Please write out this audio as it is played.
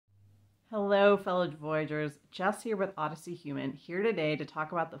Hello, fellow Voyagers. Jess here with Odyssey Human, here today to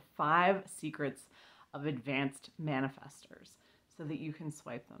talk about the 5 secrets of advanced manifestors so that you can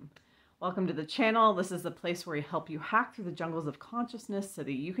swipe them. Welcome to the channel. This is the place where we help you hack through the jungles of consciousness so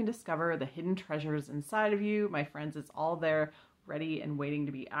that you can discover the hidden treasures inside of you. My friends, it's all there, ready and waiting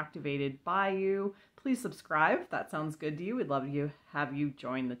to be activated by you. Please subscribe if that sounds good to you. We'd love to have you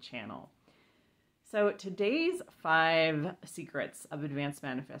join the channel. So today's 5 secrets of advanced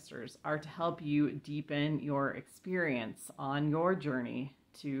manifestors are to help you deepen your experience on your journey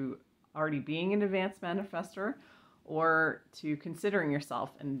to already being an advanced manifestor or to considering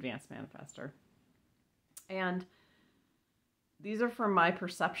yourself an advanced manifestor. And these are from my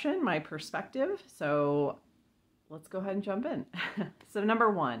perception, my perspective. So let's go ahead and jump in. So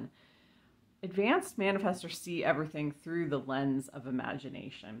number 1, advanced manifestors see everything through the lens of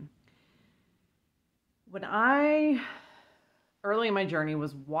imagination. When I, early in my journey,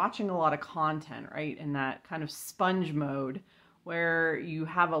 was watching a lot of content, right, in that kind of sponge mode where you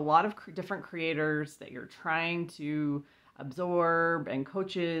have a lot of different creators that you're trying to absorb and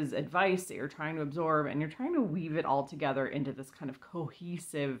coaches' advice that you're trying to absorb, and you're trying to weave it all together into this kind of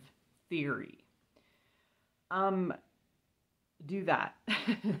cohesive theory. Do that.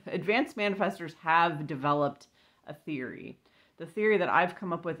 Advanced manifestors have developed a theory. The theory that I've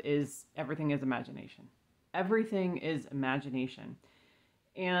come up with is everything is imagination. Everything is imagination.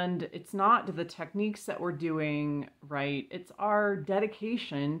 And it's not the techniques that we're doing, right? It's our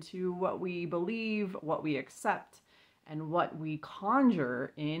dedication to what we believe, what we accept, and what we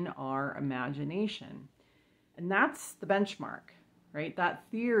conjure in our imagination. And that's the benchmark, right? That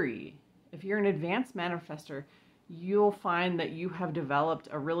theory. If you're an advanced manifestor, you'll find that you have developed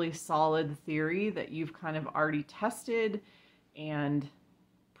a really solid theory that you've kind of already tested and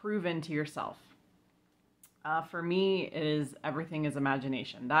proven to yourself. For me, it is everything is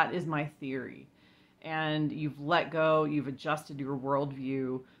imagination. That is my theory. And you've let go, you've adjusted your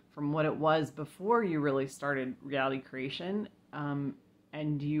worldview from what it was before you really started reality creation.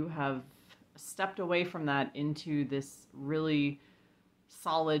 And you have stepped away from that into this really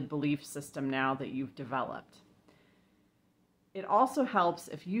solid belief system now that you've developed. It also helps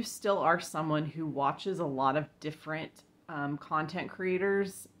if you still are someone who watches a lot of different content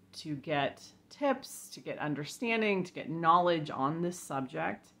creators to get tips, to get understanding, to get knowledge on this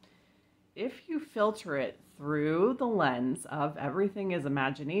subject. If you filter it through the lens of everything is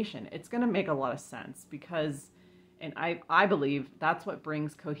imagination, it's going to make a lot of sense because, and I believe that's what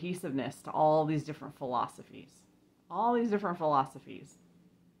brings cohesiveness to all these different philosophies. All these different philosophies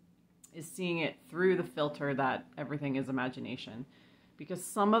is seeing it through the filter that everything is imagination. Because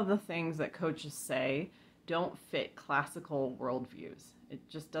some of the things that coaches say don't fit classical worldviews. It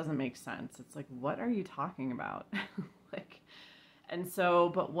just doesn't make sense. It's like, what are you talking about?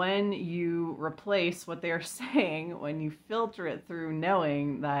 But when you replace what they're saying, when you filter it through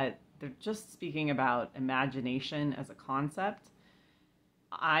knowing that they're just speaking about imagination as a concept,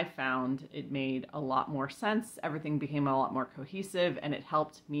 I found it made a lot more sense. Everything became a lot more cohesive, and it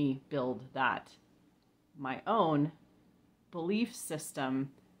helped me build my own belief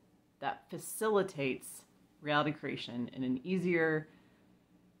system that facilitates reality creation in an easier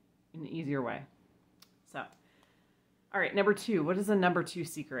way. So, all right, number 2, what is the number 2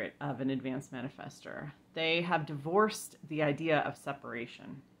 secret of an advanced manifestor? They have divorced the idea of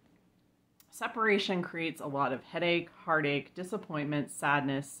separation. Separation creates a lot of headache, heartache, disappointment,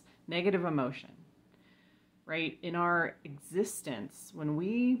 sadness, negative emotion, right? In our existence, when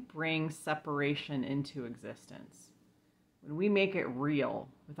we bring separation into existence, when we make it real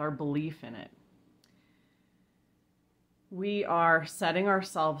with our belief in it, we are setting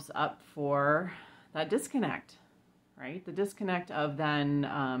ourselves up for that disconnect, right? The disconnect of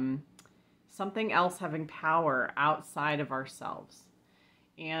then something else having power outside of ourselves.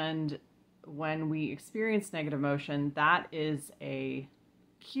 And when we experience negative emotion, that is a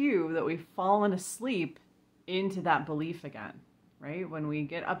cue that we've fallen asleep into that belief again, right? When we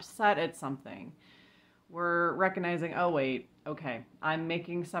get upset at something, we're recognizing, oh wait, okay, I'm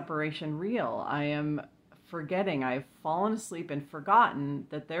making separation real. I am forgetting, I've fallen asleep and forgotten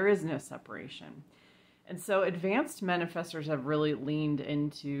that there is no separation. And so advanced manifestors have really leaned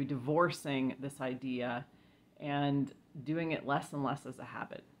into divorcing this idea and doing it less and less as a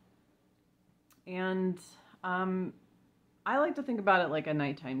habit. And I like to think about it like a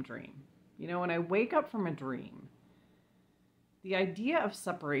nighttime dream. You know, when I wake up from a dream, the idea of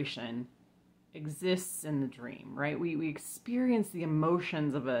separation exists in the dream, right? We experience the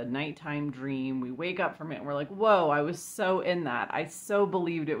emotions of a nighttime dream. We wake up from it and we're like, whoa, I was so in that. I so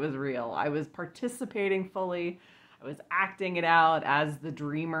believed it was real. I was participating fully. I was acting it out as the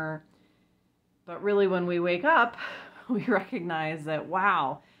dreamer. But really, when we wake up, we recognize that,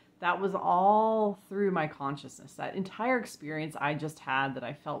 wow, that was all through my consciousness. That entire experience I just had that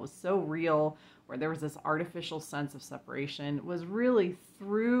I felt was so real, where there was this artificial sense of separation, was really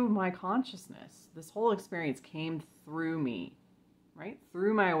through my consciousness. This whole experience came through me, right?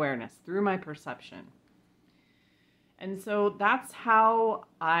 Through my awareness, through my perception. And so that's how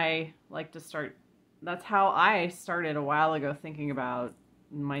I like to start. That's how I started a while ago thinking about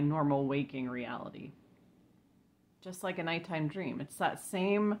my normal waking reality. Just like a nighttime dream. It's that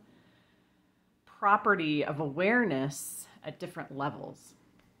same property of awareness at different levels.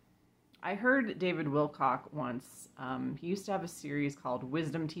 I heard David Wilcock once. He used to have a series called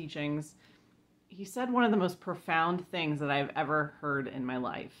Wisdom Teachings. He said one of the most profound things that I've ever heard in my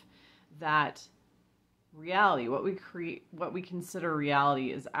life, that reality, what we consider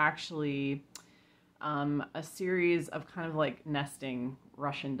reality, is actually a series of kind of like nesting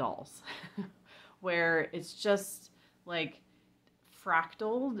Russian dolls, where it's just like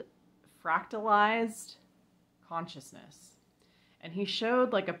fractalized consciousness. And he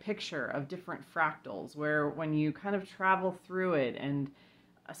showed like a picture of different fractals where when you kind of travel through it and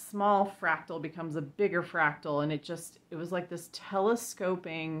a small fractal becomes a bigger fractal, and it was like this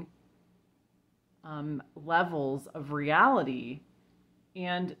telescoping levels of reality.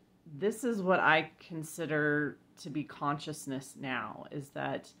 And this is what I consider to be consciousness now, is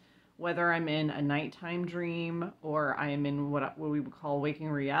that whether I'm in a nighttime dream, or I am in what we would call waking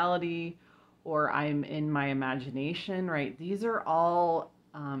reality, or I'm in my imagination, right? These are all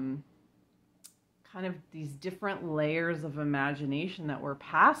kind of these different layers of imagination that we're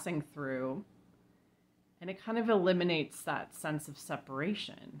passing through, and it kind of eliminates that sense of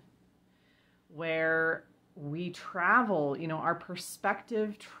separation, where we travel, our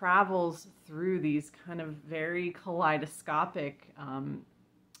perspective travels through these kind of very kaleidoscopic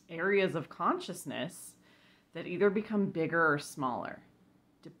areas of consciousness that either become bigger or smaller,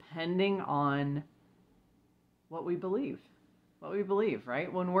 depending on what we believe,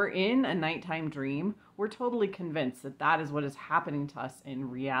 right? When we're in a nighttime dream, we're totally convinced that that is what is happening to us in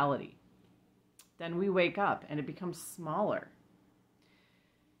reality. Then we wake up and it becomes smaller.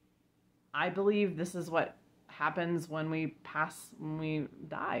 I believe this is what happens when we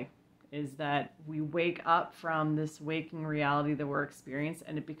die, is that we wake up from this waking reality that we're experiencing,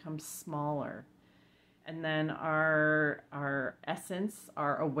 and it becomes smaller. And then our essence,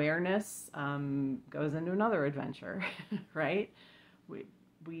 our awareness, goes into another adventure, right?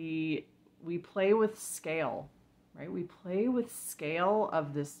 We play with scale, right? We play with scale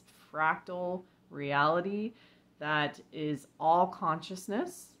of this fractal reality that is all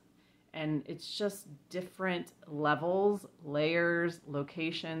consciousness. And it's just different levels, layers,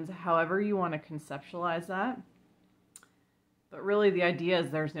 locations, however you want to conceptualize that. But really the idea is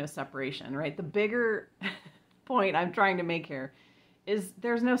there's no separation, right? The bigger point I'm trying to make here is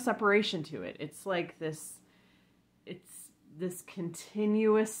there's no separation to it. It's like this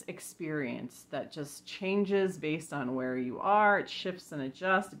continuous experience that just changes based on where you are. It shifts and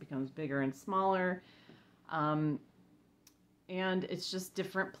adjusts. It becomes bigger and smaller. And it's just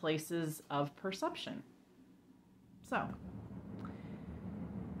different places of perception. So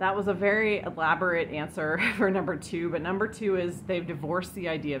that was a very elaborate answer for number 2, but number 2 is they've divorced the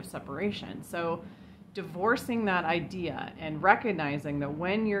idea of separation. So divorcing that idea and recognizing that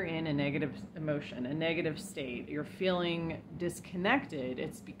when you're in a negative emotion, a negative state, you're feeling disconnected,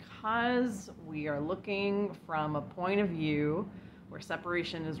 it's because we are looking from a point of view where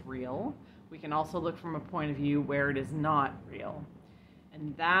separation is real. We can also look from a point of view where it is not real.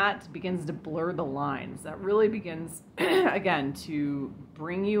 And that begins to blur the lines. That really begins, again, to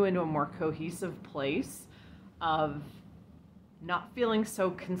bring you into a more cohesive place of not feeling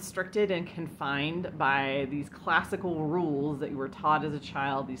so constricted and confined by these classical rules that you were taught as a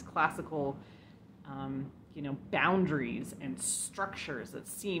child, these classical, boundaries and structures that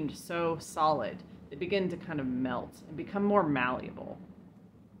seemed so solid. They begin to kind of melt and become more malleable.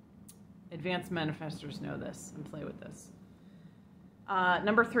 Advanced manifestors know this and play with this.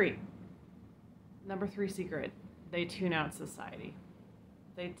 Number 3 secret, they tune out society.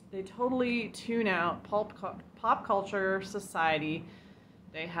 They totally tune out pop culture, society.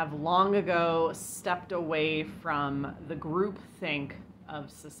 They have long ago stepped away from the group think of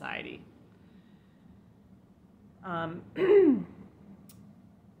society.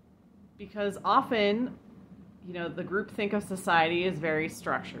 Because often, the groupthink of society is very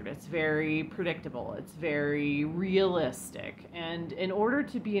structured. It's very predictable. It's very realistic. And in order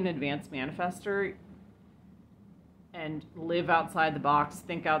to be an advanced manifestor and live outside the box,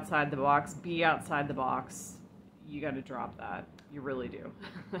 think outside the box, be outside the box, you got to drop that. You really do.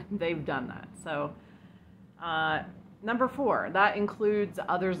 They've done that. So number 4, that includes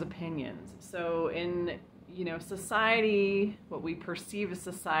others' opinions. So in, society, what we perceive as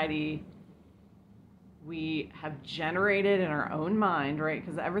society, we have generated in our own mind, right?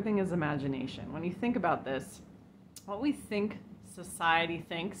 Because everything is imagination. When you think about this, what we think society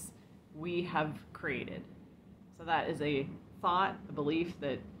thinks, we have created. So that is a thought, a belief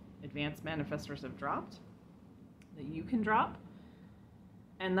that advanced manifestors have dropped, that you can drop.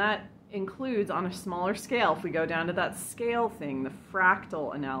 And that includes, on a smaller scale, if we go down to that scale thing, the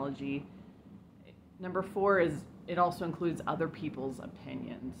fractal analogy, number 4 is it also includes other people's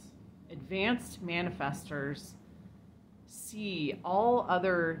opinions. Advanced manifestors see all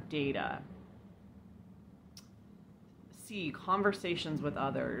other data, see conversations with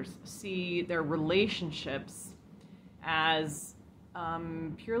others, see their relationships as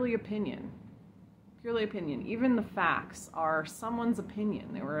purely opinion. Purely opinion. Even the facts are someone's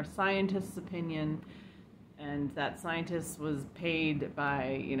opinion. They were a scientist's opinion, and that scientist was paid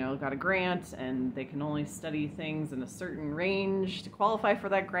by, got a grant, and they can only study things in a certain range to qualify for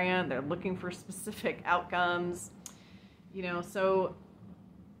that grant. They're looking for specific outcomes, so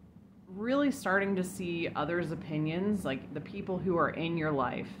really starting to see others' opinions, like the people who are in your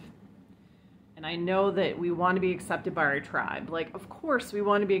life. And I know that we want to be accepted by our tribe. Like, of course, we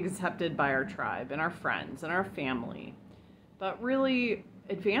want to be accepted by our tribe and our friends and our family. But really,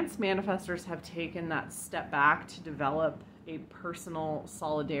 advanced manifestors have taken that step back to develop a personal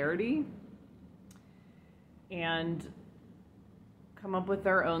solidarity and come up with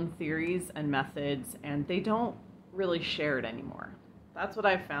their own theories and methods, and they don't really share it anymore. That's what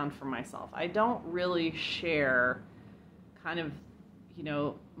I've found for myself. I don't really share kind of,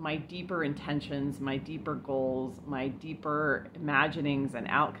 my deeper intentions, my deeper goals, my deeper imaginings and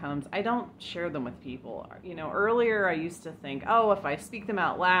outcomes. I don't share them with people. Earlier I used to think, if I speak them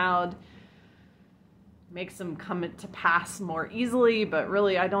out loud, makes them come to pass more easily, but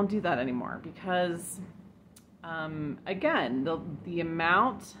really I don't do that anymore because, again, the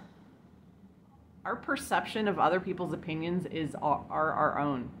amount, our perception of other people's opinions is our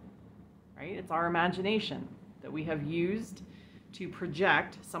own, right? It's our imagination that we have used to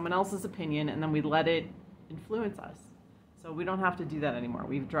project someone else's opinion, and then we let it influence us. So we don't have to do that anymore.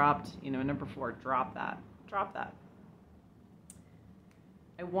 We've dropped, number 4, drop that.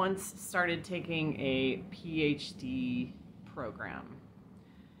 I once started taking a PhD program,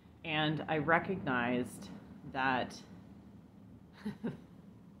 and I recognized that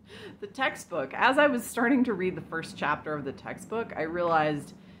the textbook, as I was starting to read the first chapter of the textbook, I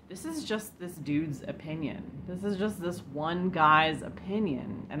realized this is just this dude's opinion. This is just this one guy's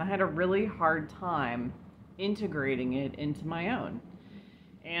opinion. And I had a really hard time integrating it into my own.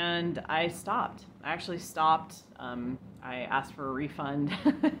 And I stopped. I actually stopped. I asked for a refund.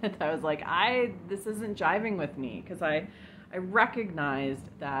 I was like, this isn't jiving with me, because I recognized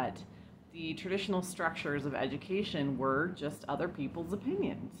that the traditional structures of education were just other people's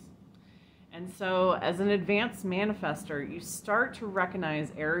opinions. And so as an advanced manifestor, you start to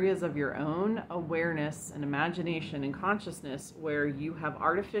recognize areas of your own awareness and imagination and consciousness where you have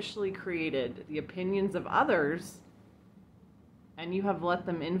artificially created the opinions of others, and you have let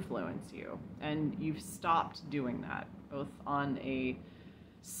them influence you. And you've stopped doing that, both on a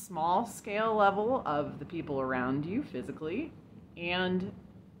small scale level of the people around you physically, and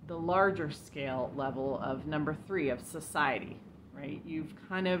the larger scale level of number 3 of society, right? You've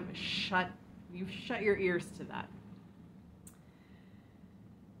kind of shut your ears to that.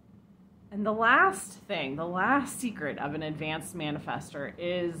 And the last secret of an advanced manifestor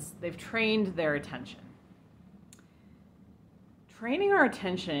is they've trained their attention. Training our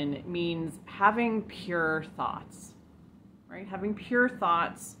attention means having pure thoughts, right? Having pure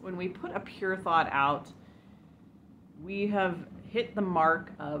thoughts. When we put a pure thought out, we have hit the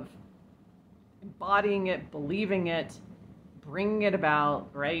mark of embodying it, believing it, bringing it about,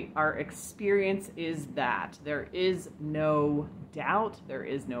 right? Our experience is that. There is no doubt. There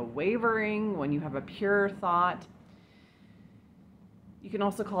is no wavering when you have a pure thought. You can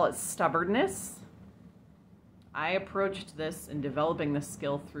also call it stubbornness. I approached this in developing this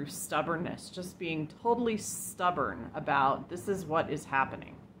skill through stubbornness, just being totally stubborn about this is what is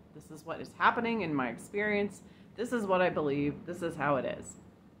happening. This is what is happening in my experience. This is what I believe. This is how it is.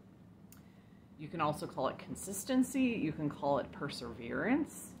 You can also call it consistency. You can call it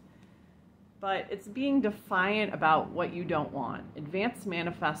perseverance. But it's being defiant about what you don't want. Advanced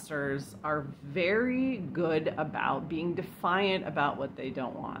manifestors are very good about being defiant about what they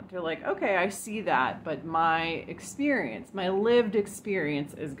don't want. They're like, okay, I see that, but my experience, my lived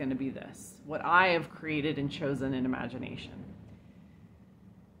experience is going to be this, what I have created and chosen in imagination.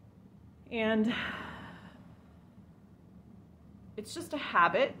 And it's just a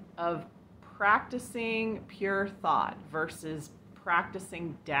habit of practicing pure thought versus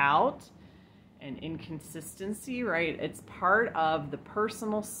practicing doubt and inconsistency, right? It's part of the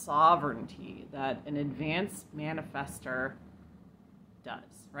personal sovereignty that an advanced manifestor does,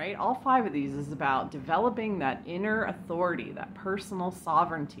 right? All 5 of these is about developing that inner authority, that personal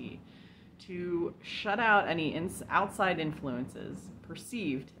sovereignty, to shut out any outside influences,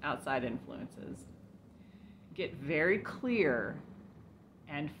 perceived outside influences, get very clear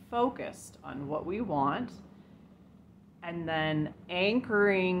and focused on what we want, and then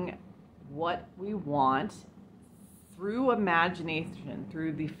anchoring what we want through imagination,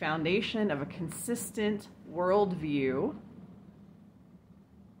 through the foundation of a consistent worldview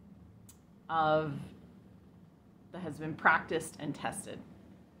that has been practiced and tested.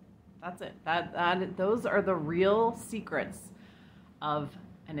 That's it. Those are the real secrets of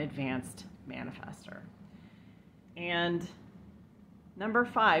an advanced manifestor. And number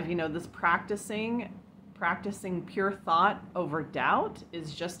 5, this practicing pure thought over doubt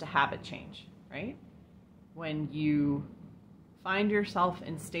is just a habit change, right? When you find yourself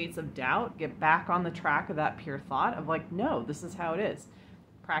in states of doubt, get back on the track of that pure thought of like, no, this is how it is.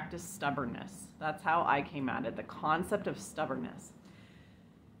 Practice stubbornness. That's how I came at it, the concept of stubbornness.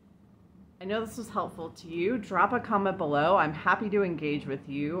 I know this was helpful to you. Drop a comment below. I'm happy to engage with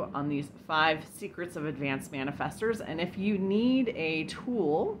you on these 5 secrets of advanced manifestors. And if you need a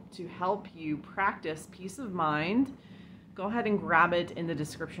tool to help you practice peace of mind, go ahead and grab it in the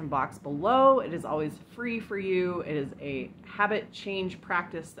description box below. It is always free for you. It is a habit change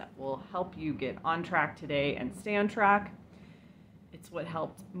practice that will help you get on track today and stay on track. It's what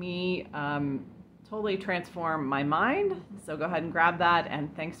helped me totally transform my mind. So go ahead and grab that,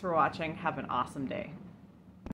 and thanks for watching. Have an awesome day.